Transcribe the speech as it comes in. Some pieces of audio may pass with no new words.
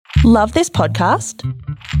Love this podcast?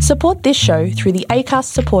 Support this show through the Acast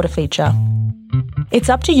supporter feature. It's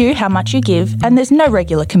up to you how much you give, and there's no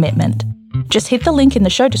regular commitment. Just hit the link in the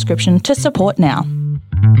show description to support now.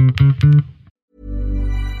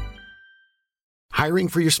 Hiring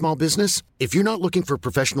for your small business? If you're not looking for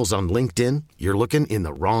professionals on LinkedIn, you're looking in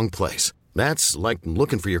the wrong place. That's like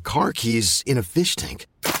looking for your car keys in a fish tank.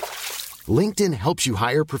 LinkedIn helps you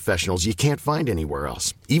hire professionals you can't find anywhere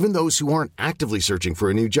else, even those who aren't actively searching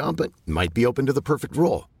for a new job but might be open to the perfect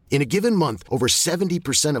role. In a given month, over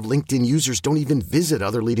 70% of LinkedIn users don't even visit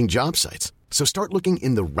other leading job sites. So start looking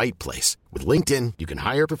in the right place. With LinkedIn, you can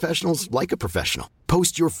hire professionals like a professional.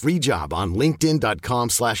 Post your free job on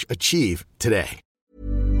linkedin.com/achieve today.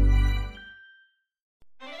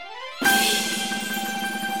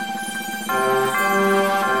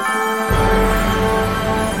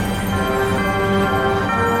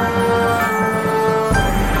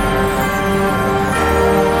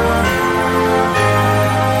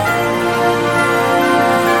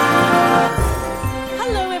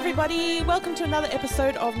 Welcome to another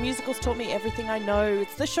episode of Musicals Taught Me Everything I Know.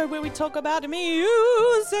 It's the show where we talk about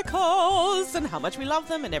musicals and how much we love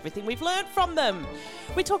them and everything we've learned from them.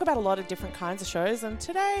 We talk about a lot of different kinds of shows, and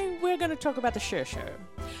today we're going to talk about the Cher Show.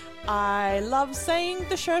 I love saying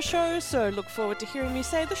the Cher Show, so look forward to hearing me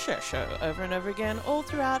say the Cher Show over and over again all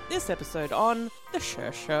throughout this episode on the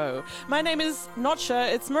Cher Show. My name is not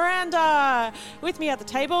Cher, it's Miranda. With me at the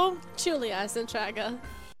table, Julie Eisentrager.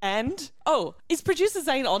 And, is producer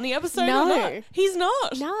Zane on the episode No. or not? He's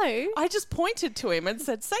not. No. I just pointed to him and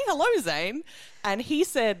said, say hello, Zane. And he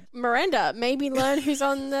said, Miranda, maybe learn who's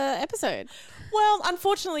on the episode. well,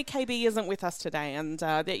 unfortunately, KB isn't with us today, and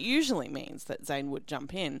that usually means that Zane would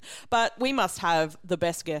jump in. But we must have the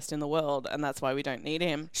best guest in the world, and that's why we don't need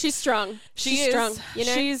him. She's strong. She's strong. You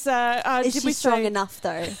know? She's, Is she strong enough,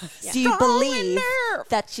 though? Do you believe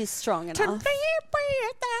that she's strong enough? To be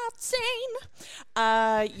without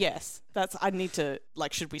Zane. Yes. I need to,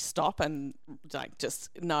 should we stop and,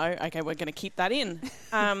 no? Okay, we're going to keep that in.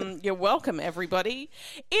 You're welcome, everybody.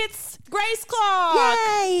 It's Grace Clark.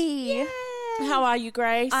 Yay! How are you,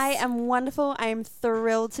 Grace? I am wonderful. I am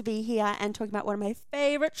thrilled to be here and talking about one of my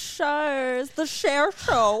favourite shows, The Cher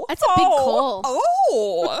Show. That's a big call.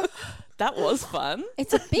 Oh! That was fun.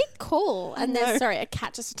 It's a big call. And then, sorry, a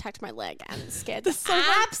cat just attacked my leg and scared the so much-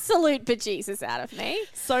 absolute bejesus out of me.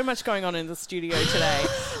 So much going on in the studio today.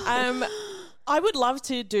 I would love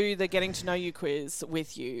to do the getting to know you quiz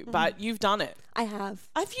with you, but you've done it. I have.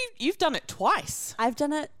 You've done it twice. I've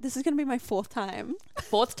done it. This is going to be my fourth time.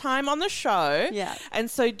 Fourth time on the show. Yeah. And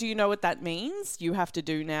so do you know what that means? You have to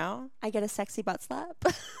do now? I get a sexy butt slap.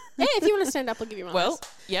 Yeah, if you want to stand up, I'll give you my Well,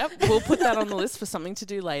 yep, we'll put that on the list for something to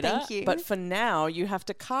do later. Thank you. But for now, you have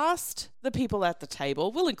to cast the people at the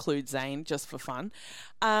table. We'll include Zane just for fun.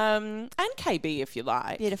 And KB, if you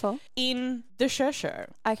like. Beautiful. In the Cher Show.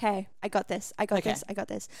 Okay, I got this. I got Okay.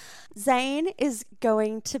 this. Zane is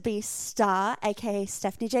going to be Star, aka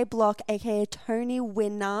Stephanie J. Block, aka Tony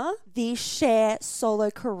winner, the Cher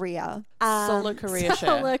solo career. Solo career Cher.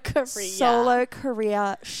 Solo career. Solo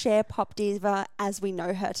career Cher pop diva as we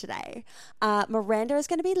know her today. Miranda is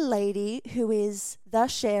going to be Lady, who is the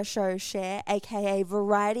Cher Show Cher, aka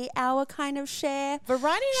Variety Hour kind of Cher.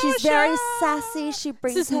 Variety She's Hour very Cher. sassy. She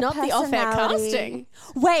brings This is her not the off-air personality. casting.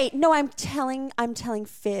 Wait, no, I'm telling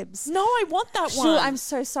fibs. No, I want that one. I'm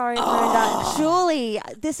so sorry, Miranda. Julie,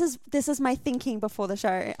 this is my thinking before the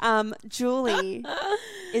show. Julie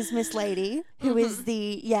is Miss Lady, who is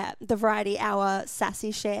the Variety Hour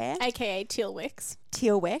sassy Cher, AKA Teal Wicks.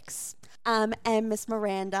 Teal Wicks. And Miss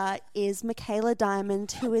Miranda is Michaela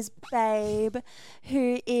Diamond, who is Babe,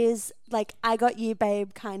 who is I got you,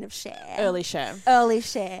 Babe kind of Cher. Early Cher.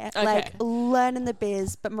 Okay. Learning the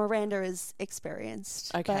biz, but Miranda is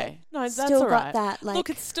experienced. Okay. But No, that's still all right. got that Look,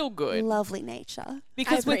 it's still good. lovely nature.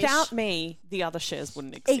 Because Average. without me, the other Chers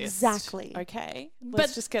wouldn't exist. Exactly. Okay.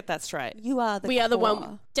 Let's But- just get that straight. You are the We are the core.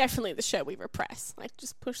 one, definitely the show we repress.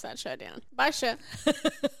 Just push that show down. Bye, Cher.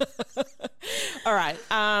 All right.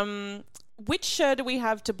 Which Cher do we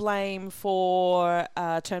have to blame for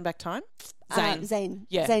Turn Back Time? Zane. Zane.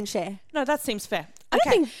 Yeah. Zane Cher. No, that seems fair. I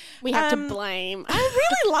don't think we have Um, to blame. I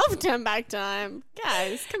really love Turn Back Time.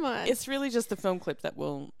 Guys, come on. It's really just the film clip that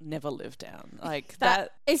will never live down.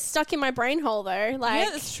 that is stuck in my brain hole, though. Yeah,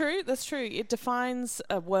 that's true. That's true. It defines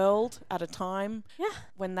a world at a time. Yeah.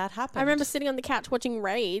 When that happened. I remember sitting on the couch watching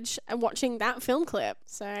Rage and watching that film clip.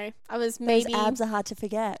 So I was Those maybe abs are hard to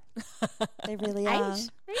forget. They really are. 8.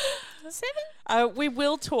 7? We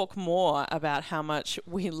will talk more about how much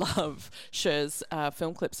we love Cher's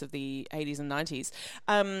film clips of the 80s and 90s.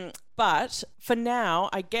 But for now,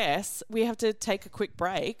 I guess we have to take a quick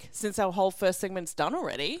break since our whole first segment's done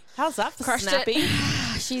already. How's that for Crushed snappy?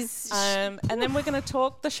 She's And then we're going to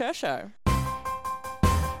talk the Cher Show.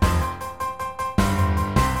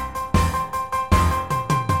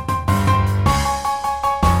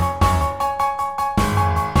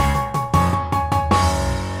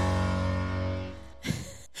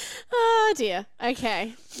 Oh dear.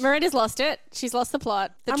 Okay. Miranda's lost it. She's lost the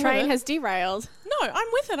plot. The I'm with train it. has derailed. No, I'm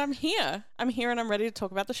with it. I'm here. I'm here and I'm ready to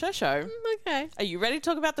talk about the Cher Show. Okay. Are you ready to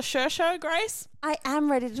talk about the Cher Show, Grace? I am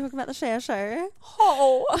ready to talk about the Cher Show.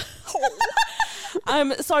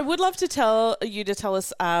 So I would love to tell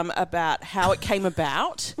us about how it came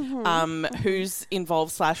about, who's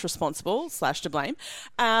involved / responsible / to blame.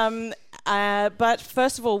 But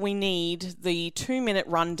first of all, we need the 2-minute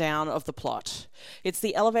rundown of the plot. It's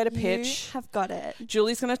the elevator pitch. You have got it.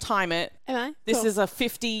 Julie's going to time it. Am I? This Cool. is a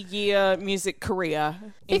 50-year music career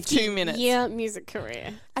in 2 minutes. 50-year music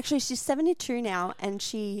career. Actually, she's 72 now, and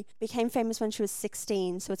she became famous when she was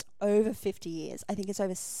 16, so it's over 50 years. I think it's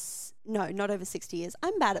over... No, not over 60 years.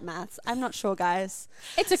 I'm bad at maths. I'm not sure, guys.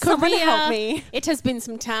 It's a Someone career. help me. It has been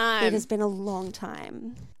some time. It has been a long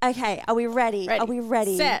time. Okay, are we ready? Ready. Are we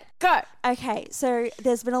ready? Set. Go. Okay, so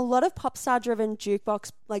there's been a lot of pop star driven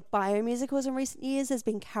jukebox like bio musicals in recent years. There's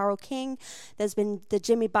been Carole King. There's been the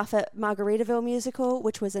Jimmy Buffett Margaritaville musical,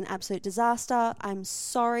 which was an absolute disaster. I'm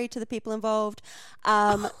sorry to the people involved.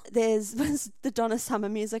 There's the Donna Summer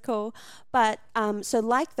musical. But so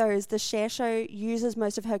like those, the Cher Show uses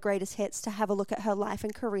most of her greatest hits to have a look at her life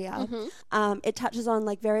and career. It touches on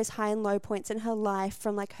like various high and low points in her life,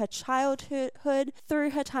 from like her childhood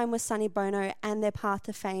through her time with Sonny Bono and their path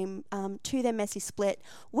to fame, to their messy split,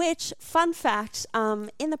 which, fun fact,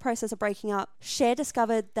 in the process of breaking up, Cher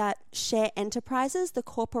discovered that Cher Enterprises, the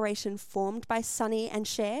corporation formed by Sonny and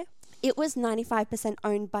Cher, it was 95%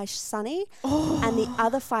 owned by Sonny, and the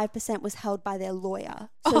other 5% was held by their lawyer.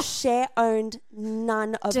 So Cher owned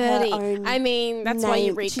none of Dirty. her own. I mean, that's why you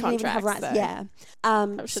name. read She didn't even have contracts, rights. though.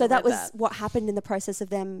 Yeah. So should've that read was that. what happened in the process of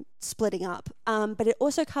them splitting up. But it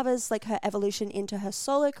also covers like her evolution into her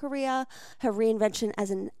solo career, her reinvention as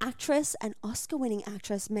an actress, an Oscar-winning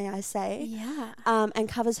actress, may I say. Yeah. And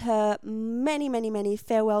covers her many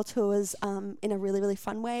farewell tours in a really, really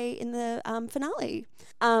fun way in the finale.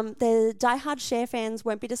 The diehard Cher fans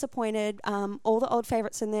won't be disappointed. All the old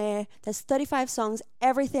favorites in there. There's 35 songs,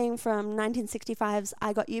 everything from 1965's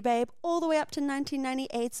I Got You Babe all the way up to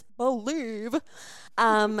 1998's Believe.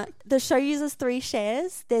 The show uses 3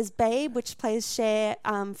 Chers. There's Babe, which plays Cher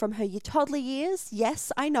from her toddler years.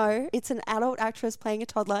 Yes, I know. It's an adult actress playing a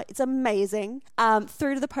toddler. It's amazing.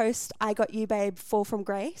 Through to the Post, I Got You Babe, Fall from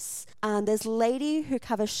Grace. There's Lady, who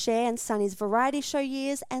covers Cher and Sonny's variety show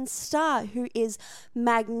years, and Star, who is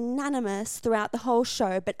magnanimous throughout the whole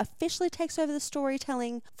show, but officially takes over the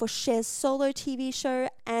storytelling for Cher's solo TV show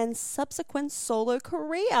and subsequent solo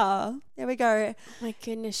career. There we go. My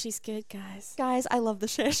goodness, she's good, guys. Guys, I love the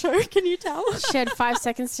Cher Show. Can you tell? She had 5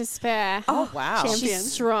 seconds to spare. Oh, wow. champion.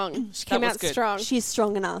 She's strong. She came was out good. strong. She's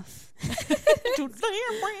strong enough. I'm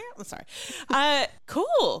sorry.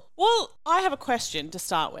 Cool. Well, I have a question to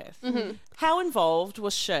start with. How involved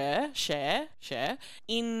was Cher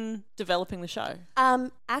in developing the show?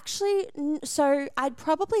 Actually, so I'd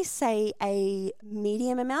probably say a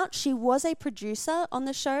medium amount. She was a producer on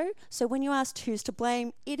the show. So when you asked who's to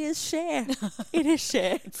blame, it is Cher. It is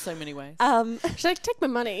Cher. In so many ways. She's like, take my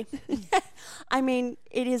money. I mean,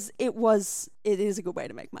 it is a good way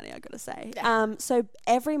to make money, I gotta say. So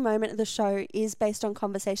every moment of the show is based on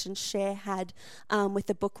conversations Cher had with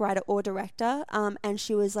the book writer or director, and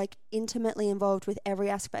she was like intimately involved with every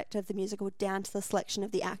aspect of the musical down to the selection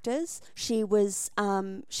of the actors. She was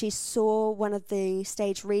she saw one of the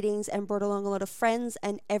stage readings and brought along a lot of friends,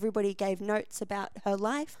 and everybody gave notes about her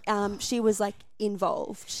life. She was like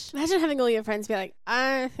involved. Imagine having all your friends be like,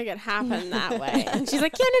 I don't think it happened that way. And she's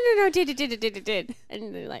like, yeah, no, did.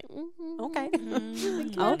 And they're like, Okay.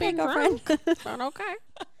 okay, Okay, girlfriend. okay.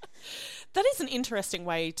 That is an interesting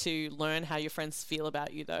way to learn how your friends feel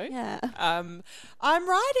about you, though. Yeah. I'm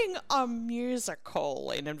writing a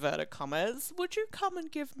musical, in inverted commas. Would you come and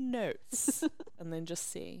give notes? And then just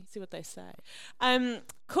see what they say.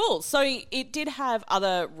 Cool. So it did have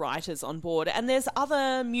other writers on board, and there's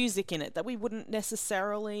other music in it that we wouldn't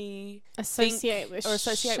necessarily Associate think with or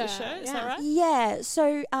associate with Cher, Cher. Is yeah. that right? Yeah,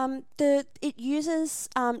 so it uses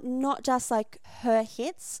not just like her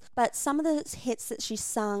hits, but some of the hits that she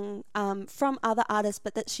sung from other artists,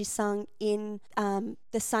 but that she sung in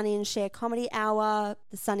the Sonny and Cher Comedy Hour,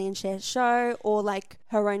 the Sonny and Cher Show, or like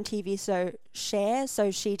her own TV show Cher.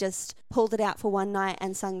 So she just pulled it out for one night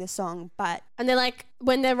and sung this song. But And they're like,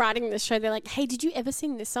 when they're writing the show, they're like, hey, did you ever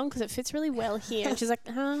sing this song? Because it fits really well here. And she's like,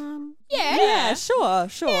 yeah. sure,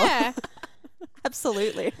 Yeah.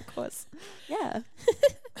 absolutely, of course, yeah.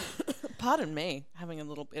 Pardon me, having a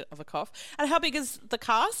little bit of a cough. And how big is the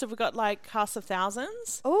cast? Have we got like cast of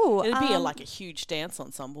thousands? Oh, It'd be like a huge dance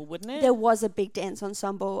ensemble, wouldn't it? There was a big dance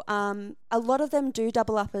ensemble. A lot of them do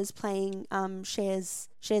double up as playing Cher's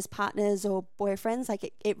partners or boyfriends.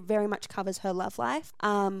 Like it very much covers her love life.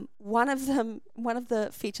 One of the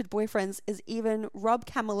featured boyfriends is even Rob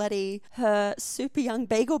Camilletti, her super young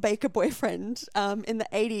bagel baker boyfriend in the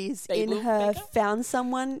 80s Bagel in her baker? Found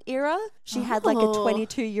Someone era. She had like a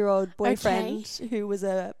 22-year-old boyfriend who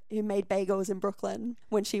made bagels in Brooklyn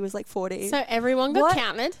when she was like 40. So everyone got What?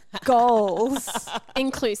 counted. Goals.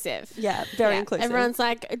 Inclusive. Yeah, very Yeah. inclusive. Everyone's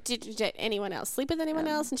like, did anyone else sleep with anyone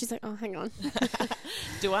else? And she's like, oh, hang on.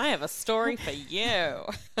 Do I have a story for you?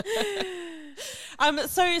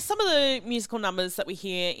 So some of the musical numbers that we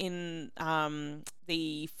hear in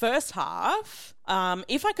the first half,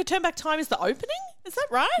 If I Could Turn Back Time is the opening. Is that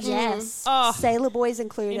right? Yes. Oh, Sailor Boys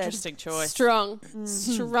included. interesting choice. Strong. Mm-hmm.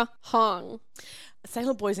 Strong.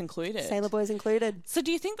 Sailor Boys included. Sailor Boys included. So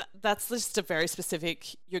do you think that that's just a very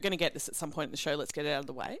specific, you're going to get this at some point in the show, let's get it out of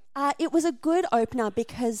the way? It was a good opener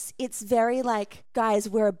because it's very like, guys,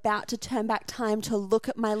 we're about to turn back time to look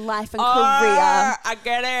at my life and career. I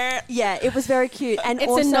get it. Yeah, it was very cute. And It's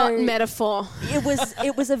also, a not metaphor.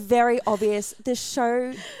 it was a very obvious. The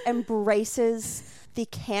show embraces the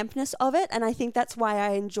campness of it, and I think that's why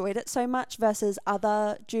I enjoyed it so much versus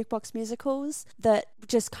other jukebox musicals that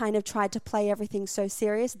just kind of tried to play everything so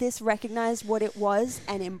serious. This recognized what it was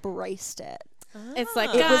and embraced it. It's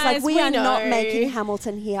like, It guys, was like, we are not know. making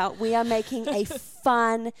Hamilton here. We are making a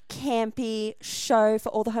fun, campy show for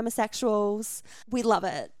all the homosexuals. We love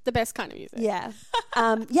it. the best kind of music. Yeah.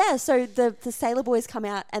 Yeah, so the Sailor Boys come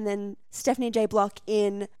out, and then Stephanie J. Block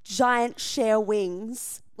in giant Cher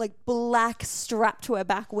wings, like black strapped to her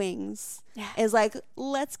back wings, is like,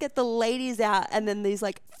 let's get the ladies out. And then these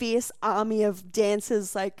like fierce army of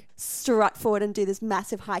dancers like strut forward and do this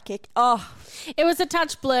massive high kick. Oh, It was a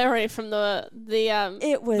touch blurry from the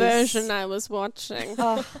It was- version I was watching,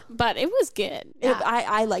 but it was good.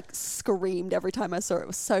 I like screamed every time I saw it. It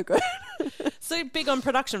was so good. So big on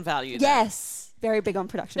production value. then. Yes. Very big on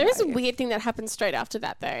production. There is a value. weird thing that happens straight after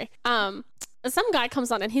that, though. Some guy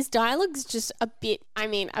comes on and his dialogue's just a bit, I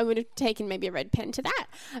mean, I would have taken maybe a red pen to that,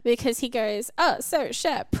 because he goes, oh, so,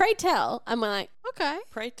 sure, pray tell. And we're like, okay.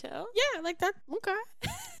 Pray tell. Yeah, like that, okay.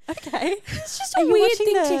 Okay. It's just Are a you weird watching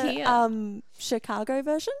thing the, to hear. Chicago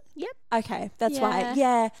version? Yep. Okay, that's why.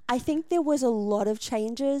 Yeah, I think there was a lot of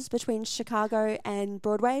changes between Chicago and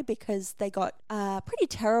Broadway because they got pretty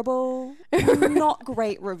terrible, not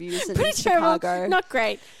great reviews in Pretty Chicago. terrible, not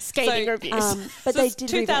great. Scathing So, reviews. But So they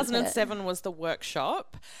did revamp it. 2007 was the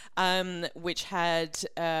workshop, which had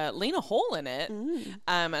Lena Hall in it,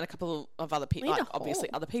 and a couple of other people, Lena like, obviously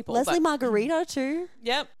Hall. other people. Leslie but, Margarita too.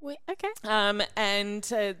 Yep. Okay. And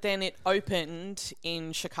then it opened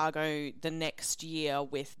in Chicago the next year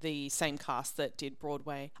with the same cast that did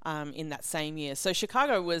Broadway in that same year. So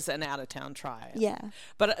Chicago was an out-of-town try. Yeah.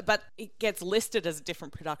 But it gets listed as a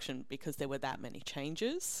different production because there were that many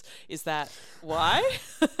changes. Is that why?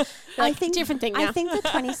 Like, different thing I now. think the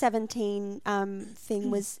 2017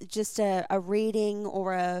 thing was just a reading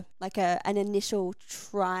or an initial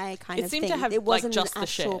try kind It of seemed thing. to have, it like, wasn't just an the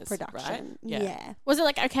actual shares, production. right? Yeah. Was it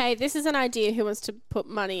like, okay, this is an idea, who wants to put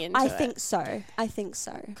money into I it? think so. I think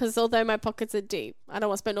so. Because although my pockets are deep, I don't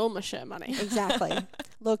want to spend all my share money. Exactly.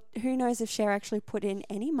 Look, who knows if Cher actually put in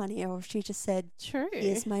any money or if she just said, True.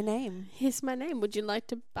 here's my name. Here's my name. Would you like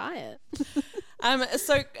to buy it?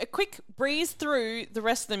 So a quick breeze through the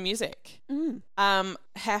rest of the music.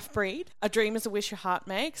 Half Breed, A Dream Is a Wish Your Heart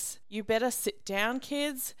Makes, You Better Sit Down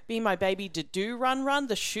Kids, Be My Baby, Do Run Run,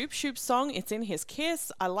 the Shoop Shoop song, It's in His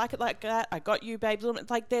Kiss, I Like It Like That, I Got You Baby.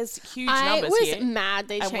 Like there's huge I numbers was here. mad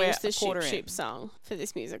they and we're changed the a quarter Shoop in. Shoop song for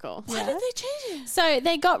this musical. Why did they change it? So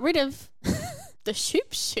they got rid of the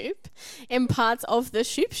Shoop Shoop in parts of the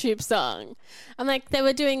Shoop Shoop song. I'm like, they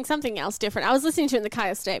were doing something else different. I was listening to it in the car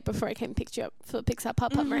yesterday before I came and picked you up for Pixar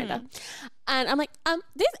Pop Up Miranda. And I'm like,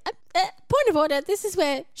 this point of order, this is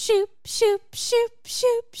where Shoop, Shoop, Shoop,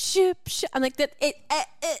 Shoop, Shoop, Shoop. I'm like, that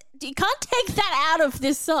you can't take that out of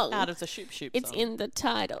this song. Out of the Shoop Shoop It's song. in the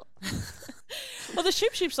title. Well, the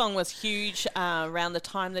Shoop Shoop song was huge around the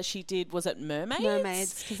time that she did, was it Mermaids?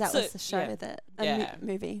 Mermaids, because that So- was the show yeah. that Yeah.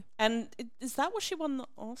 movie. And is that what she won the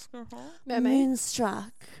Oscar for? Mermaid.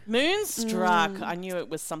 Moonstruck. Moonstruck. I knew it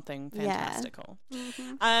was something Yeah. fantastical.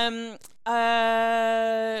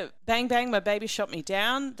 Bang Bang, My Baby Shot Me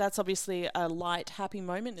Down. That's obviously a light, happy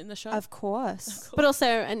moment in the show. Of course. But also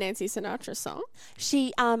a Nancy Sinatra song.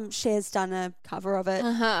 Cher's done a cover of it.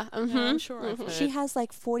 Uh-huh. Yeah, I'm sure I've heard. She has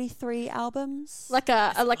like 43 albums. Like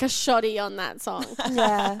a shoddy on that song.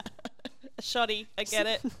 Yeah. Shoddy, I get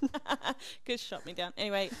it. Good, shot me down.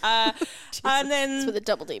 Anyway, and It's with a then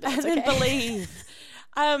double D, but and it's then okay. Believe.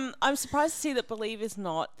 I'm surprised to see that Believe is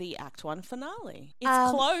not the Act 1 finale.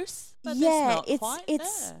 It's close, but yeah, it's not quite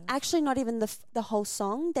it's there. actually not even the whole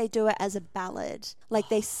song. They do it as a ballad. Like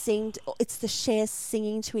they sing. It's the Cher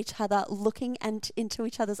singing to each other, looking into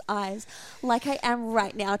each other's eyes, like I am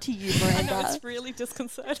right now to you, I Miranda. know, it's really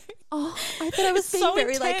disconcerting. Oh, I thought I was It's being so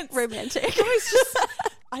very like intense. romantic. It's just,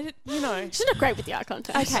 you know. She's not great with the eye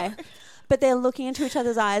contact. Okay. But they're looking into each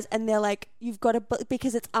other's eyes and they're like, you've got to,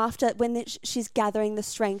 because it's after when she's gathering the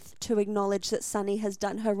strength to acknowledge that Sunny has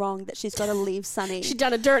done her wrong, that she's got to leave Sunny. She's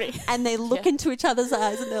done it dirty. And they look into each other's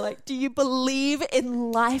eyes and they're like, do you believe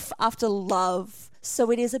in life after love?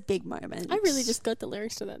 So it is a big moment. I really just got the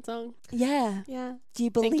lyrics to that song. Yeah. Yeah. Do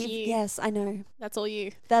you believe? you. Yes, I know. That's all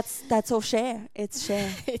you. That's all Cher. It's Cher.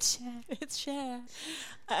 It's It's Cher.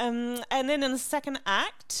 And then in the second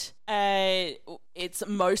act, it's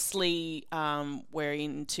mostly we're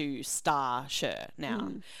into Star Cher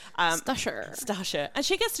now. Stusher. Star Cher. And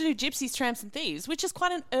she gets to do Gypsies, Tramps and Thieves, which is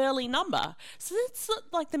quite an early number. So it's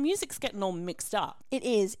like the music's getting all mixed up. It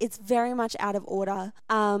is. It's very much out of order.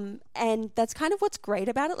 And that's kind of what's great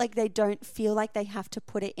about it. Like they don't feel like they have to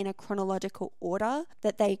put it in a chronological order,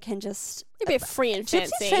 that they can just... A bit free and Gypsies,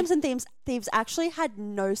 fancy. Tramps and Thieves actually had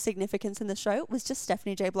no significance in the show. It was just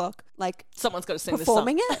Stephanie J. Block, like, Someone's got to sing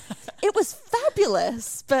performing this song. it. It was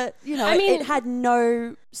fabulous, but, you know, I mean, it had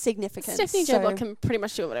no significance. Stephanie J. so- Block can pretty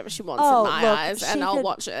much do whatever she wants Oh, in my look, eyes, she and I'll could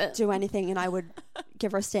watch it. do anything and I would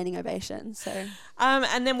give her a standing ovation. So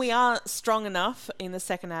And then we are Strong Enough in the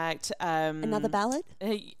second act. another ballad?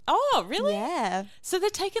 Oh, really? Yeah. So they're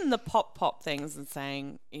taking the pop things and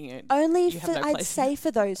saying, you know, Only you have for, no I'd place. say for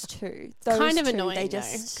those two. Those Kind of two, annoying they though,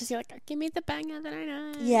 just, because you're like, give me the banger that I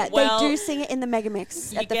know. yeah, Well, they do sing it in the mega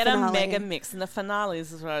mix You at the get finale. a mega mix, and the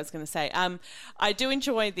finales is what I was going to say. I do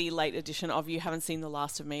enjoy the late edition of You Haven't Seen the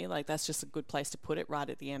Last of Me. Like that's just a good place to put it, right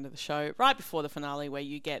at the end of the show, right before the finale, where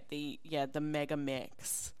you get the mega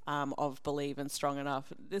mix of Believe and Strong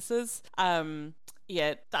Enough. This is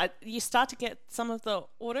you start to get some of the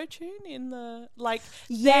auto tune in the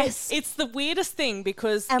Yes. It's the weirdest thing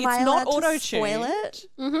because Am it's I not allowed to auto spoil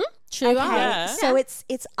tune. it? True. Okay, Yeah. so it's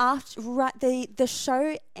after the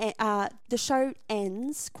show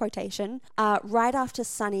ends quotation right after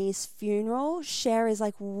Sunny's funeral. Cher is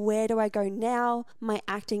like, where do I go now? My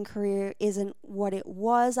acting career isn't what it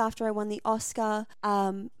was after I won the Oscar.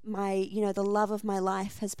 The love of my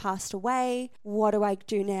life has passed away. What do I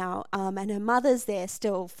do now? And her mother's there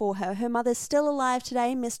still for her. Her mother's still alive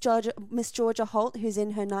today, Miss Georgia Holt, who's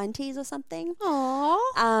in her 90s or something.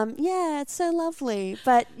 Aww. Yeah, it's so lovely.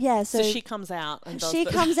 But yeah, So she comes out and does she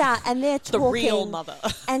comes out and they're the talking. real mother.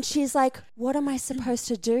 And she's like, what am I supposed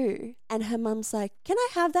to do? And her mum's like, can I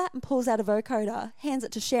have that? And pulls out a vocoder, hands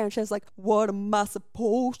it to Cher, and Cher's like, what am I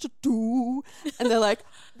supposed to do? And they're like,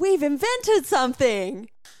 we've invented something.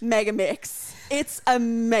 Mega mix. It's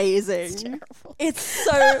amazing. It's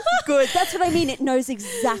so good. That's what I mean. It knows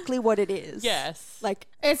exactly what it is. Yes. Like,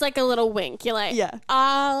 It's like a little wink. You're like, Yeah.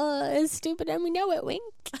 it's stupid and we know it, wink.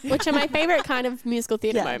 Which are my favorite kind of musical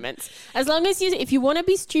theatre Yeah. moments. As long as if you want to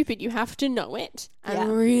be stupid, you have to know it and Yeah.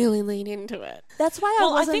 really lean into it. that's why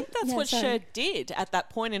Well, I wasn't... think that's yeah, what sorry. Cher did at that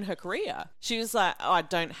point in her career. She was like, oh, I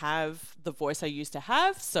don't have the voice I used to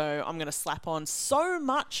have, so I'm going to slap on so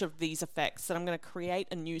much of these effects that I'm going to create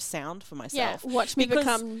a new sound for myself. watch me Because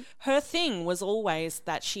become- her thing was always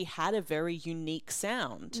that she had a very unique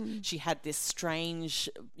sound. She had this strange,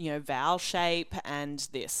 vowel shape and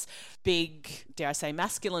this big, dare I say,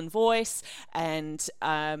 masculine voice, and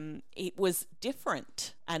it was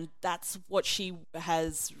different. And that's what she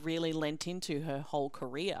has really lent into her whole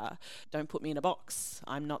career. Don't put me in a box.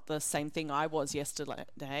 I'm not the same thing I was yesterday.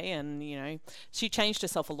 And, you know, she changed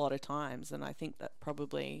herself a lot of times. And I think that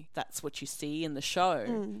probably that's what you see in the show.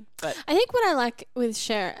 But I think what I like with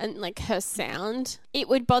Cher and like her sound, it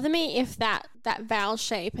would bother me if that vowel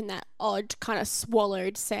shape and that odd kind of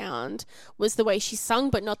swallowed sound was the way she sung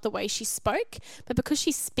but not the way she spoke. But because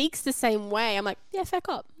she speaks the same way, I'm like, yeah, fair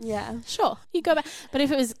cop. Yeah. Sure, you go back. But if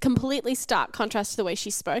it was completely stark contrast to the way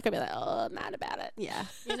she spoke, I'd be like, oh, I'm mad about it. Yeah.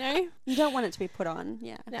 You know? You don't want it to be put on.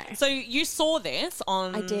 Yeah. No. so you saw this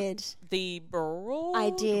on I did. the Broadway? I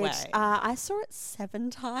did. I saw it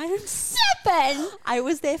 7 times. 7? I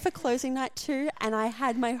was there for closing night too, and I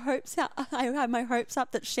had my hopes up. I had my hopes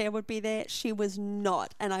up that Cher would be there. She was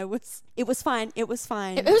not, and it was fine. It was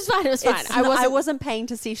fine. It was fine. It was fine. I wasn't paying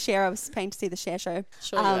to see Cher. I was paying to see the Cher show.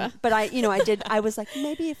 Sure you were. But I did. I was like,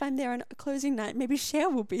 maybe if I'm there on closing night, maybe Cher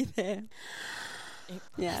will be there.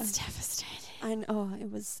 Yeah. It's devastating.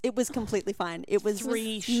 It was completely fine. It was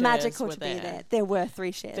Three Chers magical were to be there. there. There were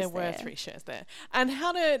 3 Chers There were 3 shares there. And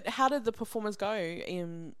how did the performers go?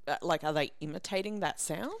 In like, are they imitating that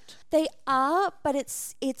sound? They are, but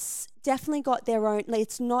it's definitely got their own. Like,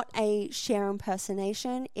 it's not a Cher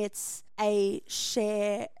impersonation. It's a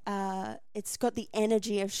Cher. It's got the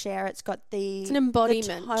energy of Cher. It's got It's an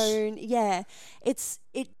embodiment. the tone. Yeah, it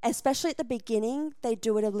especially at the beginning they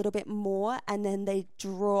do it a little bit more, and then they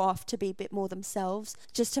draw off to be a bit more themselves,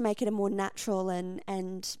 just to make it a more natural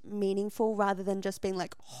and meaningful, rather than just being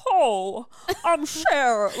like, "Oh, I'm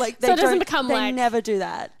Cher." Like they So it doesn't don't- become they like never do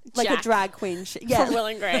that, like Jack a drag queen. Yeah, from Will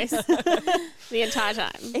and Grace the entire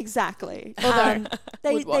time. exactly. Although,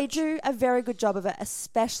 They would watch. do a very good job of it,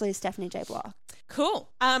 especially Stephanie J. Block. Cool.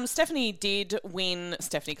 Stephanie did win.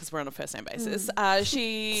 Stephanie, because we're on a first name basis.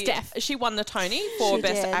 She won the Tony for She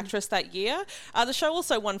Best did. Actress that year. The show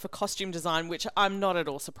also won for costume design, which I'm not at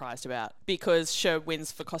all surprised about, because Cher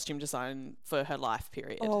wins for costume design for her life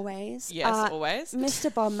period. Always. Yes, always.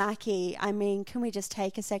 Mr. Bob Mackie, I mean, can we just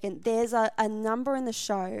take a second? There's a number in the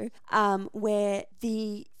show where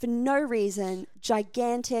for no reason,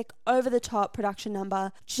 gigantic, over-the-top production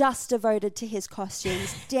number just devoted to his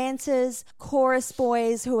costumes. Dancers, chorus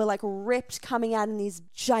boys who are like ripped, coming out in these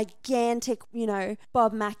gigantic,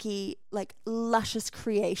 Bob Mackie, like luscious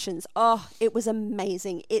creations. Oh, it was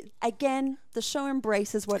amazing. Again, the show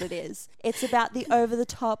embraces what it is. It's about the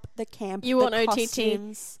over-the-top, the camp, You the want OTT?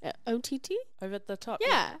 costumes. OTT? Over the top.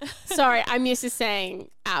 Yeah. Sorry, I'm used to saying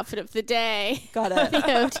outfit of the day. Got it. The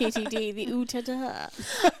OTTD, the ooh-ta-da.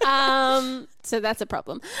 So that's a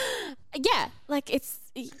problem. Yeah, like it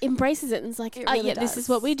embraces it and it's like, It oh really yeah, this does. is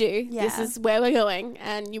what we do. This Yeah. is where we're going,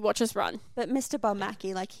 and you watch us run. But Mr. Bob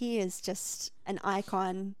Mackie, like, he is just an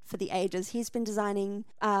icon for the ages. He's been designing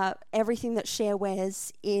everything that Cher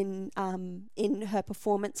wears in her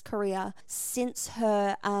performance career since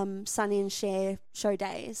her Sonny and Cher show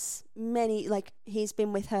days. He's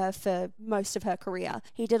been with her for most of her career.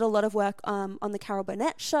 He did a lot of work on the Carol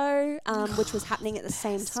Burnett show, which was happening at the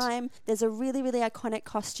same time. There's a really, really iconic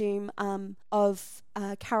costume of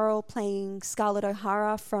Carol playing Scarlett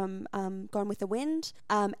O'Hara from Gone with the Wind,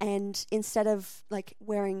 and instead of like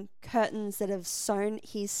wearing curtains that have sewn,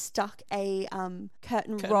 he's stuck a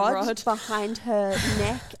curtain rod behind her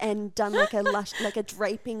neck and done like a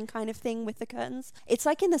draping kind of thing with the curtains. It's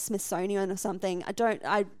like in the Smithsonian or something.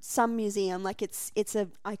 Some museum, like it's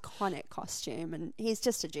an iconic costume, and he's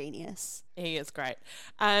just a genius. He is great.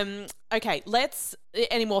 Okay,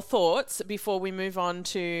 any more thoughts before we move on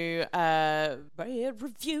to Bad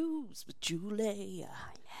Reviews with Julia?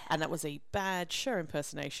 And that was a bad Cher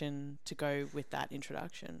impersonation to go with that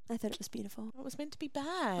introduction. I thought it was beautiful. It was meant to be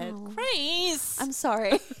bad. Oh. Grace! I'm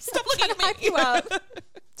sorry. Stop looking at me. Hype you up.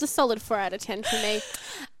 It's a solid 4 out of 10 for me.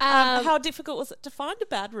 How difficult was it to find a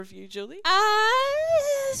bad review, Julie?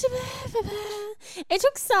 It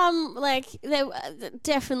took some,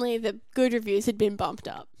 definitely the good reviews had been bumped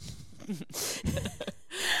up.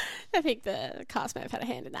 I think the cast may have had a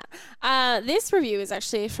hand in that. This review is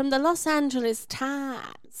actually from the Los Angeles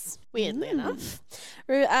Times, weirdly enough.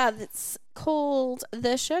 It's called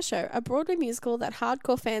The Cher Show, a Broadway musical that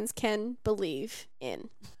hardcore fans can believe in.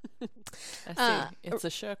 I see. It's a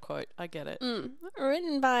Cher quote. I get it.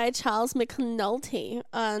 Written by Charles McNulty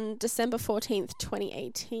on December 14th,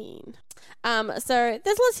 2018. So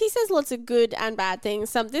he says lots of good and bad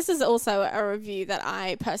things. This is also a review that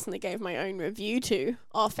I personally gave my own review to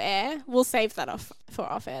off air. We'll save that for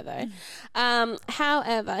off air though.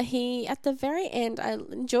 However, at the very end, I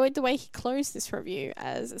enjoyed the way he closed this review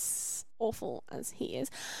as awful as he is.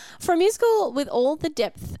 For a musical with all the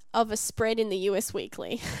depth of a spread in the US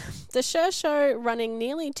Weekly, the Cher show running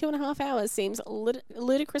nearly 2.5 hours seems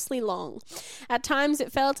ludicrously long. At times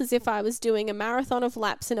it felt as if I was doing a marathon of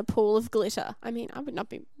laps in a pool of glitter. I mean, I would not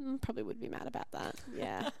be, probably would be mad about that.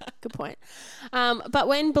 Yeah, good point. But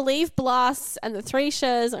when Believe blasts and the three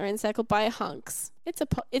Chers are encircled by hunks,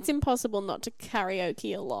 it's impossible not to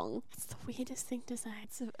karaoke along. It's the weirdest thing to say.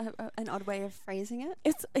 It's an odd way of phrasing it.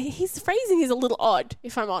 His phrasing is a little odd,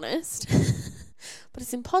 if I'm honest. But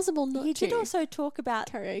it's impossible not to. He did also talk about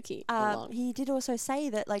karaoke along. He did also say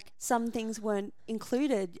that like some things weren't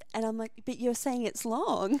included, and I'm like, but you're saying it's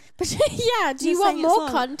long. But yeah, do you want more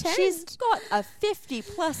content? She's got a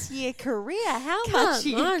 50+ year career. How Come much are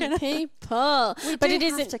you on, gonna? people. But it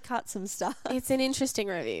isn't to cut some stuff. It's an interesting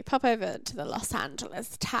review. Pop over to the Los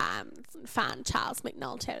Angeles Times and find Charles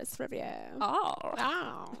McNulty's review.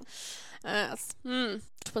 Oh. Yes.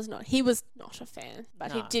 He was not a fan,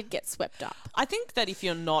 but he did get swept up. I think that if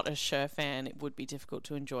you're not a Cher fan, it would be difficult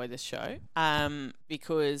to enjoy this show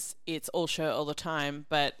because it's all Cher all the time.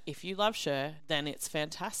 But if you love Cher, then it's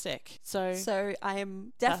fantastic. So I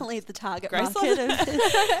am definitely the target Grace market of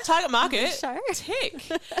this target market. show. Tick.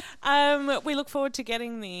 We look forward to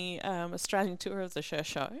getting the Australian tour of the Cher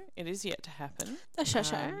show. It is yet to happen. The Cher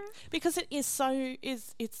show. Because it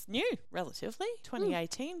is it's new, relatively.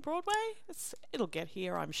 2018 Broadway. It'll get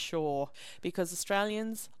here, I'm sure, because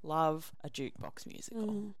Australians love a jukebox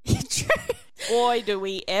musical. True. Boy, do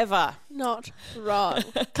we ever. Not wrong.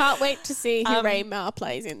 Can't wait to see who Ray Ma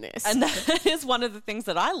plays in this. And that is one of the things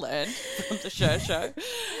that I learned from the Cher show.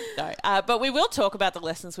 No, but we will talk about the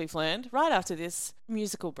lessons we've learned right after this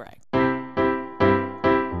musical break.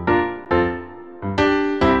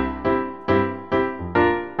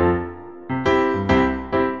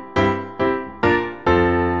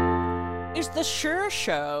 It's the Cher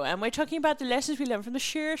show, and we're talking about the lessons we learned from the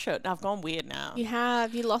Cher show. Now, I've gone weird now. You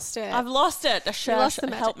have. You lost it. I've lost it. The Cher lost show.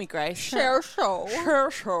 the Help me, Grace. Cher show. Cher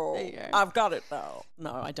show. There you go. I've got it, though.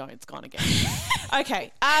 No, I don't. It's gone again.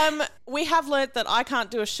 Okay. We have learnt that I can't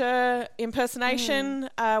do a Cher impersonation.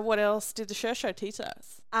 What else did the Cher show teach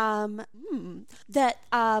us? That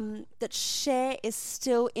Cher is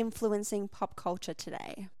still influencing pop culture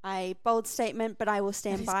today. A bold statement, but I will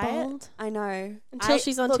stand by bold. it. I know. Until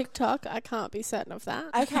she's on TikTok, I can't be certain of that.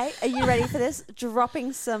 Okay, are you ready for this?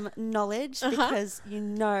 Dropping some knowledge because you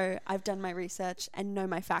know I've done my research and know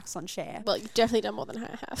my facts on Cher. Well, you've definitely done more than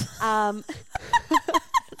I have.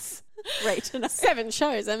 That's great to know. 7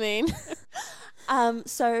 shows, I mean.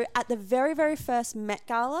 So at the very, very first Met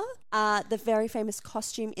Gala, the very famous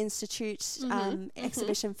Costume Institute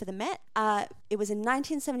exhibition for the Met, it was in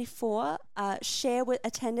 1974. Cher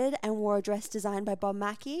attended and wore a dress designed by Bob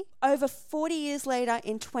Mackie. Over 40 years later,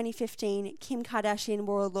 in 2015, Kim Kardashian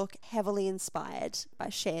wore a look heavily inspired by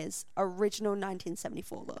Cher's original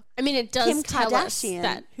 1974 look. I mean, it does Kim tell us Kardashian,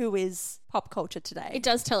 that who is pop culture today. it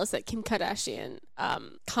does tell us that Kim Kardashian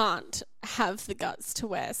can't have the guts to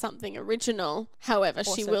wear something original. However, she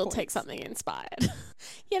Also will points. take something inspired.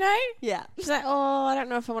 You know? Yeah. She's like, oh, I don't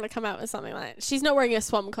know if I want to come out with something like that. She's not wearing a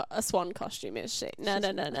swan costume, is she? No.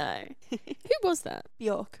 Who was that?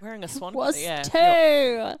 Bjork. Wearing a swan. Was yeah.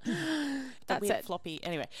 too. That's That's it. floppy.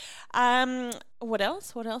 Anyway, what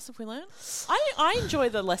else? What else have we learned? I enjoy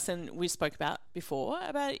the lesson we spoke about before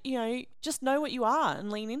about, just know what you are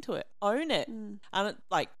and lean into it, own it, and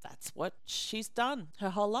that's what she's done her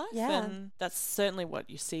whole life, Yeah. and that's certainly what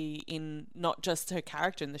you see in not just her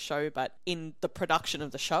character in the show, but in the production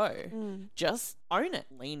of the show. Just own it,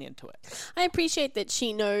 lean into it. I appreciate that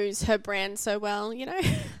she knows her brand so well, you know?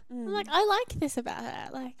 I'm like, I like this about her.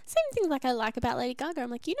 Like, same thing like I like about Lady Gaga. I'm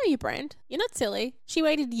like, you know your brand. You're not silly. She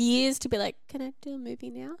waited years to be like, can I do a movie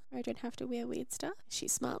now? Or I don't have to wear weird stuff.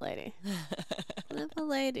 She's a smart lady. Love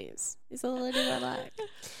ladies. These are the ladies I like.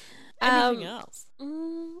 Anything else? I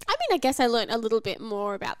mean, I guess I learned a little bit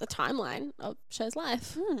more about the timeline of Cher's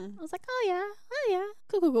life. I was like, oh yeah,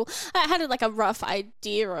 cool. I had like a rough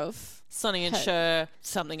idea of Sonny and Cher,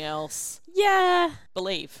 something else. yeah,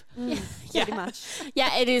 Believe. Pretty much.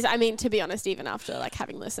 yeah. It is. I mean, to be honest, even after like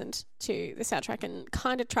having listened to the soundtrack and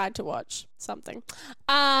kind of tried to watch something,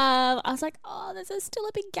 I was like, oh, there's still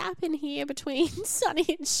a big gap in here between Sonny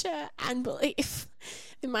and Cher and Believe.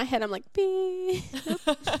 In my head, I'm like, beep.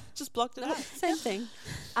 Just blocked it out. Same thing.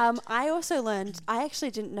 I also learned, I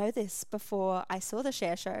actually didn't know this before I saw the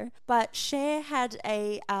Cher show, but Cher had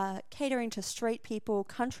a catering to straight people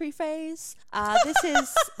country phase. This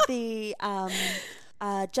is the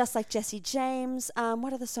Just Like Jesse James.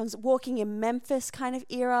 What other songs? Walking in Memphis kind of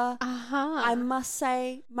era. I must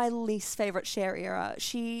say, my least favorite Cher era.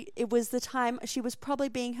 It was the time she was probably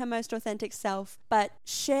being her most authentic self, but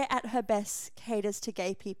Cher at her best caters to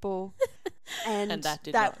gay people. And that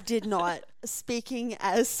did not. Speaking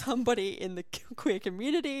as somebody in the queer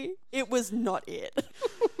community, it was not it.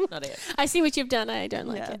 Not it. I see what you've done. I don't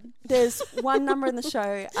like it. There's one number in the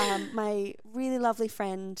show. My really lovely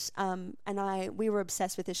friend and we were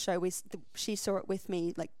obsessed with this show. She saw it with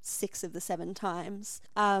me like 6 of the 7 times.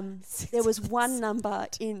 There was one number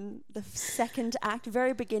in the second act,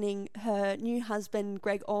 very beginning. Her new husband,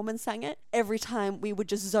 Greg Allman, sang it. Every time we would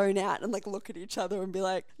just zone out and like look at each other and be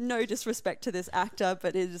like, no disrespect to this actor,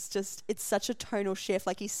 but it's such a tonal shift.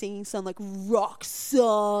 Like he's singing some like rock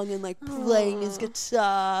song and like playing his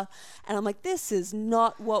guitar. And I'm like, this is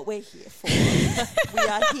not what we're here for. We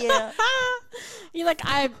are here. You're like,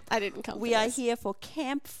 I didn't come. We are here for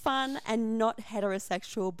camp fun and not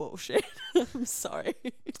heterosexual bullshit. I'm sorry.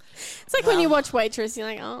 It's like when you watch Waitress, you're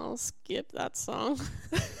like, oh, I'll skip that song.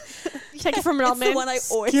 Take it from an old man. It's the one I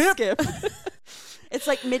always skip. It's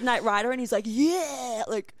like Midnight Rider, and he's like, yeah,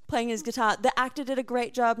 like playing his guitar. The actor did a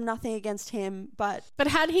great job. Nothing against him, but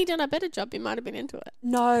had he done a better job, you might have been into it.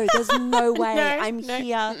 no, there's no way. No, I'm no.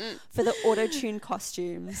 here for the auto-tune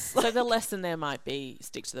costumes. So the lesson there might be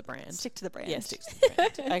stick to the brand. Stick to the brand. Yeah, stick to the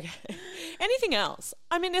brand. Okay. Anything else?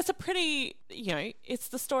 I mean, it's a pretty, it's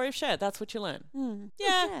the story of Cher. That's what you learn.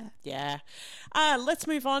 Yeah. Let's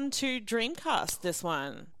move on to Dreamcast, this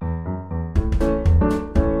one.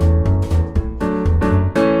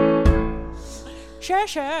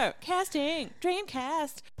 Cher, casting,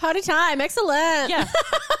 Dreamcast. Party time, excellent. Yeah.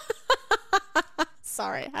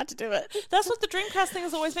 Sorry, I had to do it. That's what the Dreamcast thing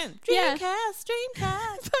has always been. Yeah.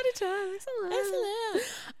 Dreamcast. Party time,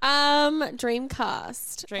 excellent.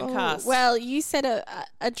 Dreamcast. Dreamcast. Oh, well, you said a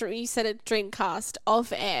Dreamcast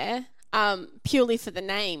off air. Purely for the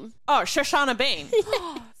name. Oh, Shoshana Bean.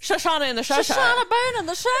 Shoshana in the Show Show. Shoshana Bean and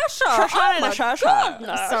the Show Show. Shoshana in the Show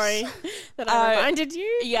Show. Sorry that I reminded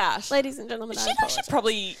you. Yeah. Ladies and gentlemen, She'd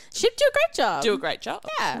probably she'd do a great job. do a great job.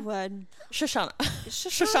 Yeah. Word. Shoshana.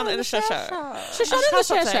 Shoshana in the Show Show. Shoshana in the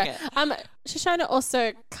Show Show. Shoshana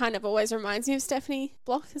also kind of always reminds me of Stephanie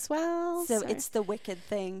Block as well. So it's the wicked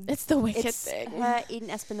thing. It's the wicked It's thing. her, Eden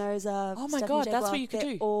Espinosa. Oh my Stephanie God, J. that's Block, what you could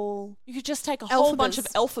they're do. All You could just take a whole bunch of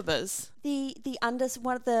Elphabas.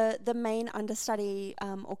 one of the main understudy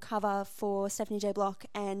or cover for Stephanie J. Block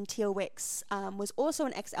and Teal Wicks was also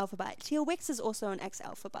an ex-Alphaba. Teal Wicks is also an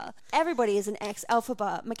ex-Alphaba. Everybody is an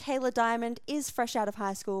ex-Alphaba. Michaela Diamond is fresh out of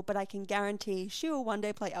high school, but I can guarantee she will one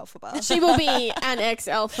day play Alphaba. She will be an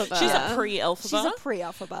ex-Alphaba. She's a pre-Alphaba. She's a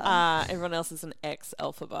pre-Alphaba. Everyone else is an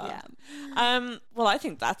ex-Alphaba. Yeah. Well, I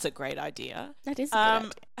think that's a great idea. That is a good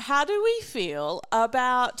idea. How do we feel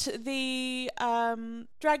about the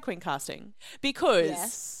drag queen casting? Because,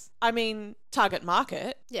 Yes. I mean, target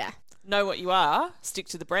market, Yeah. know what you are, stick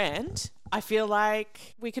to the brand. I feel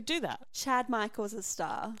like we could do that. Chad Michaels a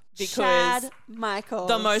star. Because Chad Michaels.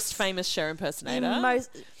 The most famous Cher impersonator.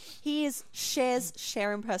 He is Cher's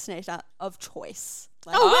Cher impersonator of choice.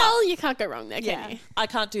 Like, Oh, well, you can't go wrong there, can you? I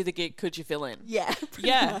can't do the gig. Could you fill in? yeah.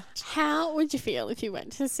 Yeah. How would you feel if you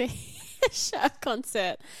went to see a Cher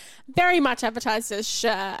concert, very much advertised as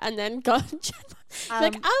Cher, and then got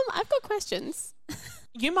I've got questions.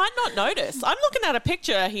 You might not notice. I'm looking at a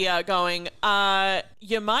picture here going,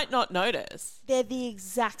 you might not notice. They're the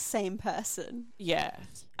exact same person. Yeah.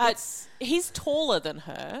 It's- He's taller than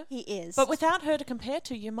her. He is. But without her to compare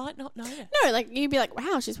to, you might not notice. No, like you'd be like,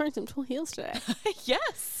 wow, she's wearing some tall heels today.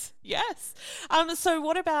 Yes. So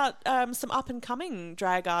what about some up-and-coming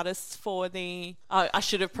drag artists for the... I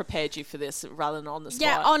should have prepared you for this rather than on the spot.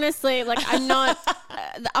 Yeah, honestly, like I'm not...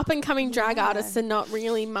 the up-and-coming drag artists are not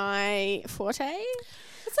really my forte.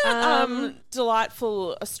 Is that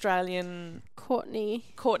delightful Australian Courtney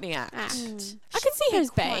Act? I could see her as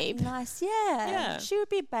Quite Babe. nice, Yeah. She would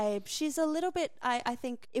be Babe. She's a little bit, I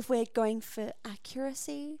think, if we're going for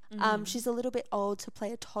accuracy, she's a little bit old to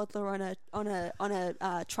play a toddler on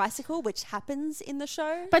a tricycle, which happens in the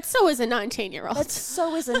show. But so is a 19-year-old. But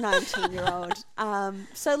so is a 19-year-old.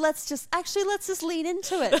 So let's just lean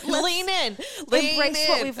into it. Let's Lean in. embrace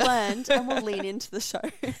what we've learned, and we'll lean into the show.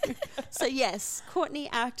 So yes, Courtney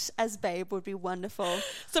Act as Babe would be wonderful.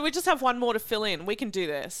 So we just have one more to fill in. We can do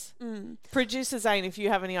this. Producer Zane, if you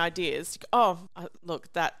have any ideas.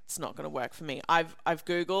 Look, that's not going to work for me. I've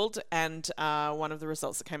Googled, and one of the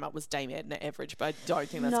results that came up was Dame Edna Everage, but I don't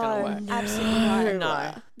think that's going to work. Absolutely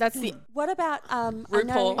not. No. That's the... What about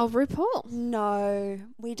RuPaul. Oh, RuPaul. No,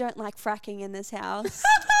 we don't like fracking in this house.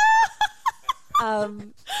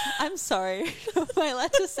 I'm sorry. Am I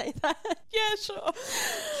allowed to say that? Yeah, sure.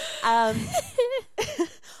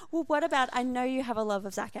 Well, what about, I know you have a love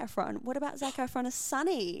of Zac Efron. What about Zac Efron as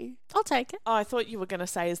Sonny? I'll take it. Oh, I thought you were going to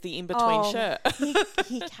say as the in-between shirt.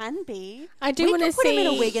 He can be. I do We want to could put him in a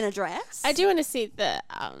see. wig and a dress. I do want to see the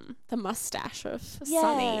mustache of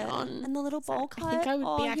Sonny on. and the little bowl cut. I think I would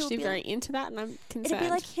Oh, be he'll actually be very into that, and I'm concerned. It'd be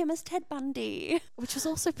like him as Ted Bundy. which was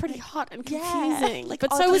also pretty hot and Yeah, confusing. like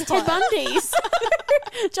but so oddly was Ted hot. Bundy. So,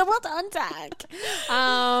 job well done, Zach.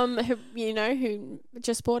 Who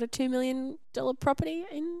just bought a $2 million property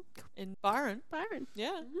in In Byron. Byron.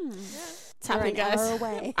 Yeah. It's happening, You're an guys. hour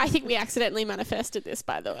away. I think we accidentally manifested this,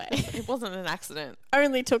 by the way. It wasn't an accident.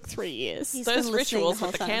 Only took 3 years. He's Those been listening rituals the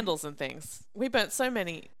with the whole time. candles and things. We burnt so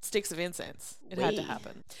many sticks of incense. It had to We.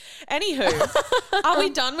 happen. Anywho, are we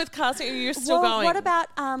done with casting? Or you're still Well, going?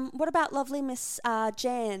 what about lovely Miss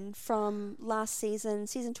Jan from last season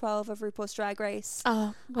 12 of RuPaul's Drag Race?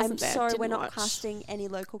 Oh, I'm wasn't there. sorry Didn't we're not watch. casting any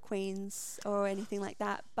local queens or anything like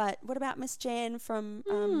that. But what about Miss Jan from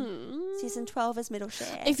season 12 as Middle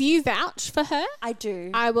Share? If you vouch for her, I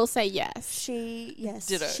do. I will say yes.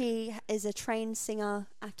 Ditto. She is a trained singer,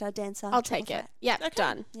 actor, dancer. I'll triple take it. threat. Yeah, Okay.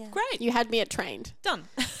 done. Yeah. Great. You had me at trained. Done.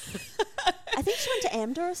 I think she went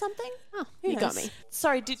to AMDA or something. Oh, Who you got knows? me.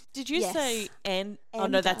 Sorry, did you Yes. say Oh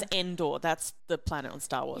no, that's Endor. Endor. That's the planet on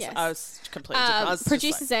Star Wars. Yes. I was completely different. I was just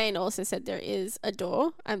Producer like- Zane also said there is a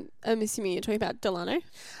door. I'm assuming you're talking about Delano.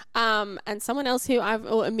 And someone else who I've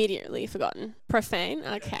immediately forgotten. Profane.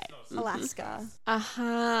 Okay. Alaska.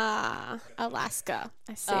 Aha. Alaska.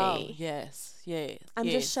 I see. Oh yes. Yeah. I'm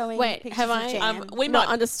yes. just showing Wait, pictures have of I- Jan. We Not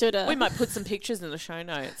might understood her. We might put some pictures in the show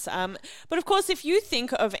notes. But of course, if you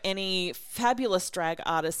think of any fabulous drag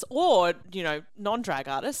artists or, non-drag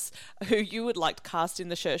artists who you would like to cast in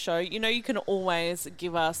the show, you can always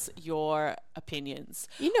give us your opinions.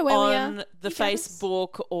 You know where we on are. the You got us.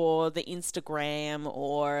 Facebook or the Instagram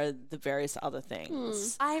or the various other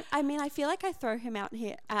things. I mean, I feel like I throw him out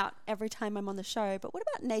every time I'm on the show. But what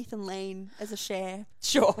about Nathan Lane as a Cher?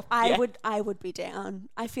 Sure. I yeah. would be down.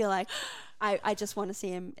 I feel like I just want to see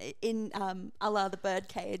him in a la the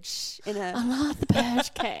Birdcage in I a love the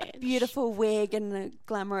Birdcage. beautiful wig and a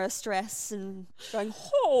glamorous dress and going.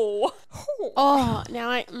 Oh. Oh,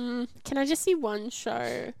 now can I just see one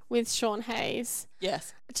show with Sean Hayes?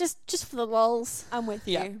 Yes. Just for the lols. I'm with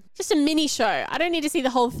Yeah. you. Just a mini show. I don't need to see the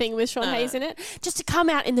whole thing with Sean No. Hayes in it. Just to come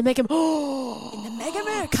out in the mega. In the Mega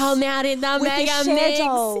Mix. Come out in the With the mega Cher mix.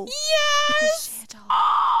 doll. Yes. Cher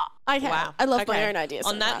doll. Okay. Wow. I love my Okay. own ideas.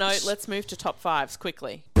 On so that much. note, let's move to top fives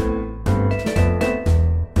quickly.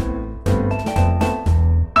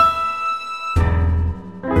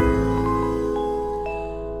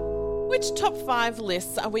 Which top five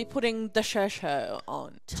lists are we putting the show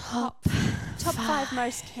on? Top 5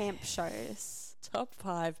 most camp shows. Top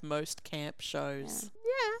five most camp shows.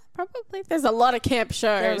 Yeah, probably. There's a lot of camp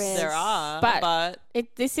shows. There is. There are, But- but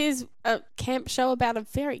This is a camp show about a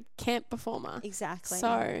very camp performer. Exactly.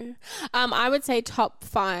 So, I would say top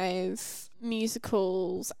 5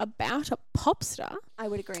 musicals about a pop star. I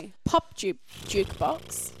would agree. Pop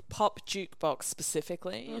jukebox. pop jukebox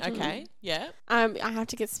specifically. Mm-hmm. Okay, yeah, I have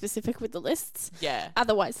to get specific with the lists. yeah,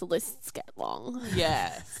 Otherwise, the lists get long.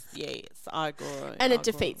 yes, I agree. And I it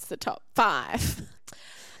agree. defeats the top 5.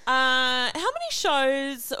 How many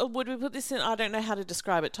shows would we put this in? I don't know how to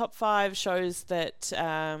describe it. Top 5 shows that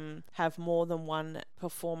have more than one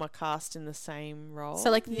performer cast in the same role. So,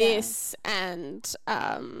 like Yeah. this and.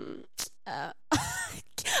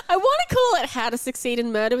 I want to call it How to Succeed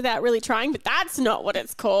in Murder Without Really Trying, but that's not what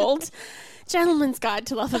it's called. Gentleman's Guide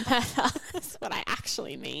to Love and Murder is what I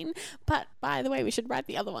actually mean. But by the way, we should write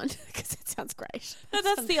the other one because it sounds great. no,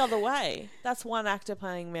 that's the other way. That's one actor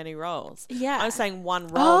playing many roles. Yeah. I'm saying one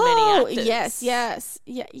role, many actors. yes.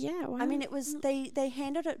 Yeah. Wow. I mean, it was they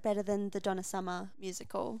handled it better than the Donna Summer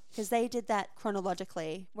musical because they did that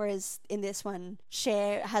chronologically, whereas in this one,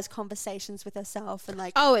 Cher has conversations with herself and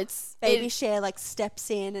like baby Cher like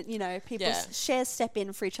steps in and people Yeah. Cher step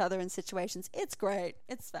in for each other in situations. It's great.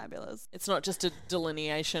 It's fabulous. It's not just a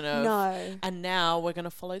delineation of No. and now we're going to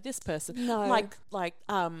follow this person. No. Like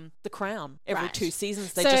The Crown. Every Right. 2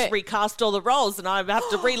 seasons they So- just recast all the roles and I have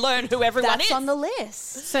to relearn who everyone That's is. on the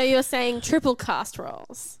list. So you're saying triple cast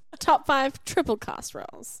roles. Top 5 triple cast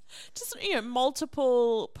roles. Just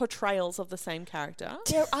multiple portrayals of the same character.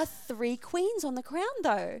 There are 3 queens on the Crown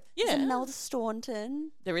though. There's Yeah. Imelda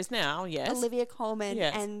Staunton, There is now, yes. Olivia Colman,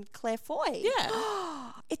 Yes. and Claire Foy.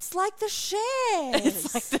 Yeah. It's like the Shares.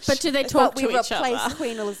 It's like the But do they talk But we to each replaced other?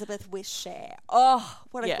 Queen Elizabeth with Cher. Oh,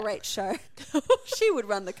 what a Yeah. great show. She would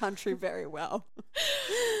run the country very well.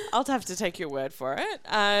 I'll have to take your word for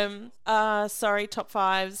it. Sorry, top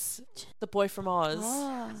fives. The Boy from Oz.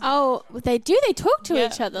 Oh, they do. They talk to Yeah,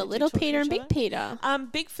 each other. they do Little talk to Peter each and Big other. Peter.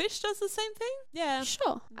 Big Fish does the same thing? Yeah.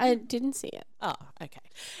 Sure. I didn't see it. Oh, okay.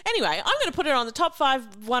 Anyway, I'm going to put it on the top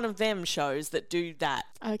 5 one of them shows that do that.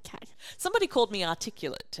 Okay. Somebody called me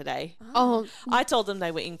articulate today. Oh, I told them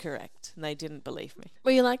they were incorrect and they didn't believe me.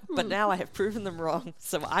 were you like, But now I have proven them wrong,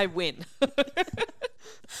 so I win.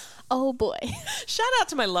 oh boy. Shout out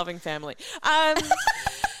to my loving family.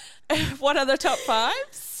 What are the top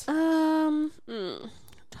 5s?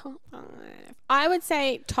 Top 5. I would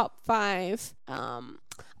say top 5.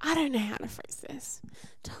 I don't know how to phrase this.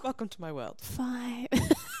 Welcome to my world. 5.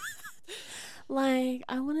 Like,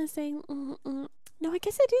 I want to say, no, I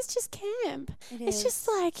guess it is just camp. It's just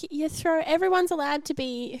like everyone's allowed to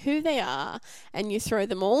be who they are, and you throw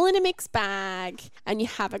them all in a mixed bag, and you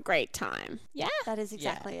have a great time. Yeah. That is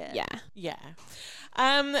exactly it. Yeah. Yeah.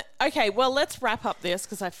 Okay, well, let's wrap up this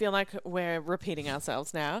because I feel like we're repeating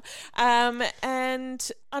ourselves now. And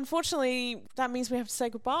unfortunately, that means we have to say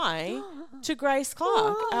goodbye to Grace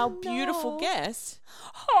Clark, our beautiful guest.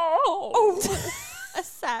 A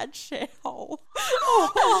sad shithole.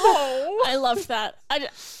 I loved that.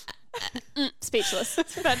 Speechless.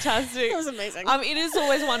 Fantastic. That was amazing. It is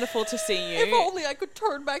always wonderful to see you. If only I could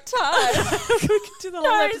turn back time. We could do the whole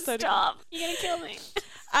episode. Stop. You're going to kill me.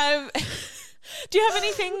 Do you have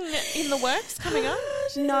anything in the works coming up?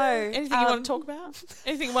 No. Anything you want to talk about?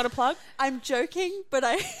 Anything you want to plug? I'm joking, but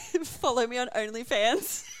I follow me on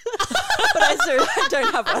OnlyFans. But I don't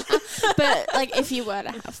have one. But, like, if you were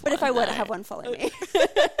to have one. But if I were to have one, follow me.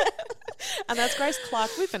 And that's Grace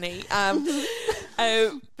Clark with an E. But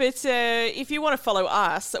if you want to follow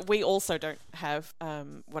us, we also don't have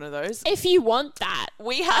one of those. If you want that,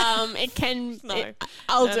 We have. it can. No.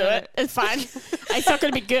 I'll No, do no, it. It's fine. It's not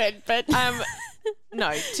going to be good, but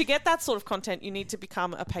No, to get that sort of content, you need to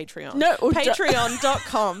become a Patreon. No, or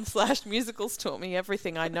Patreon.com/musicals taught me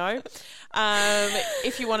everything I know.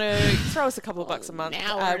 If you want to throw us a couple of bucks a month,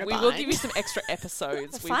 now we're in a we will bind. give you some extra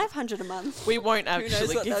episodes. $500 a month. We won't knows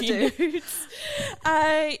actually what give they'll you do. nudes.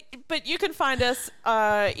 But you can find us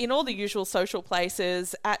in all the usual social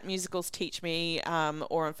places at Musicals Teach Me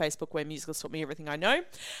or on Facebook where Musicals Taught Me Everything I Know.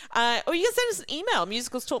 Or you can send us an email,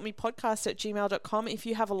 musicalstaughtmepodcast@gmail.com. If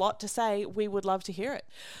you have a lot to say, we would love to hear it.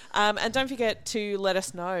 And don't forget to let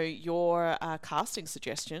us know your casting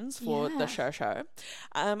suggestions for the show.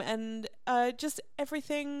 And just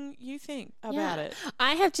everything you think about it.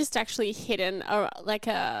 I have just actually hidden a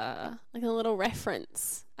little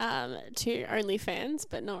reference to OnlyFans,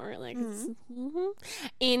 but not really.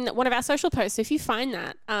 In one of our social posts. So if you find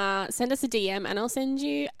that, send us a DM and I'll send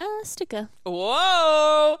you a sticker.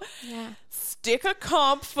 Whoa! Yeah. Sticker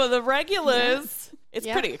comp for the regulars. It's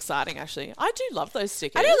Yeah. pretty exciting, actually. I do love those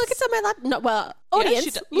stickers. I know, look, it's on my laptop. No, well, audience,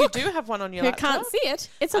 Yes, look, you do have one on your who laptop. can't see it.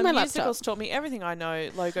 It's on my laptop. Musicals Taught Me Everything I Know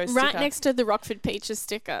logo sticker. Right next to the Rockford Peaches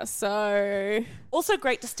sticker. So, Also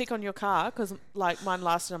great to stick on your car because, like, mine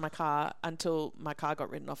lasted on my car until my car got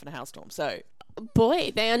written off in a hailstorm. So,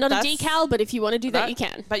 boy, they are not a That's- decal, but if you want to do that, you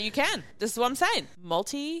can. But you can. This is what I'm saying.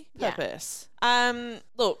 Multi-purpose.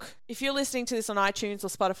 Look, if you're listening to this on iTunes or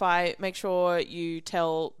Spotify, make sure you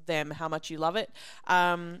tell them how much you love it,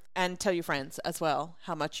 and tell your friends as well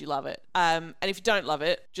how much you love it. And if you don't love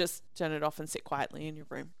it, just turn it off and sit quietly in your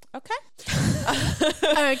room. Okay?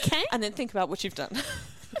 Okay. And then think about what you've done.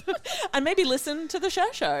 And maybe listen to the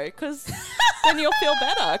show because then you'll feel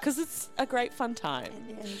better because it's a great fun time.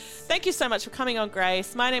 Thank you so much for coming on,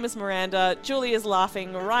 Grace. My name is Miranda. Julie is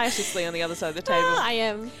laughing riotously on the other side of the table. I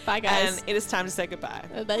am. Bye, guys. And it is time to say goodbye.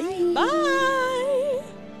 Bye. Bye.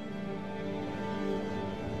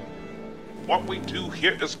 What we do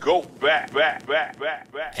here is go back.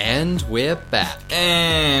 And we're back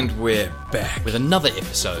And we're back. with another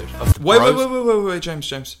episode of Wait,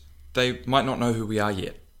 James. They might not know who we are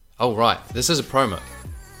yet. Oh, right. This is a promo.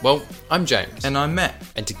 Well, I'm James. And I'm Matt.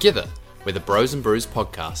 And together, we're the Bros and Brews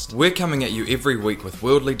podcast. We're coming at you every week with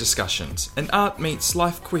worldly discussions, an art meets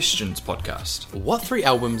life questions podcast. What 3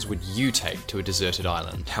 albums would you take to a deserted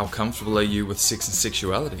island? How comfortable are you with sex and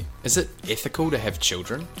sexuality? Is it ethical to have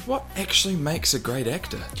children? What actually makes a great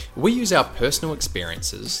actor? We use our personal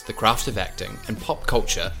experiences, the craft of acting, and pop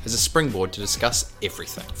culture as a springboard to discuss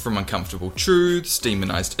everything. From uncomfortable truths,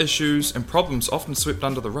 demonized issues, and problems often swept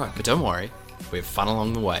under the rug. But don't worry, we have fun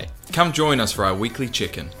along the way. Come join us for our weekly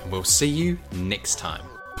check-in. And we'll see you next time.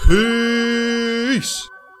 Peace!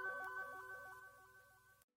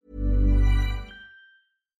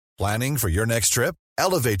 Planning for your next trip?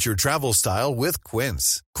 Elevate your travel style with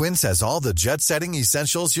Quince. Quince has all the jet-setting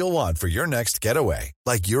essentials you'll want for your next getaway,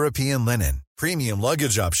 like European linen, premium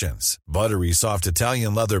luggage options, buttery soft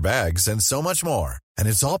Italian leather bags, and so much more. And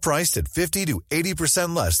it's all priced at 50 to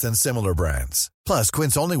 80% less than similar brands. Plus,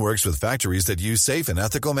 Quince only works with factories that use safe and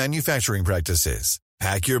ethical manufacturing practices.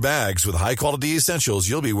 Pack your bags with high-quality essentials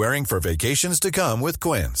you'll be wearing for vacations to come with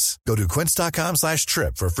Quince. Go to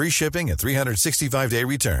quince.com/trip for free shipping and 365-day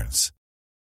returns.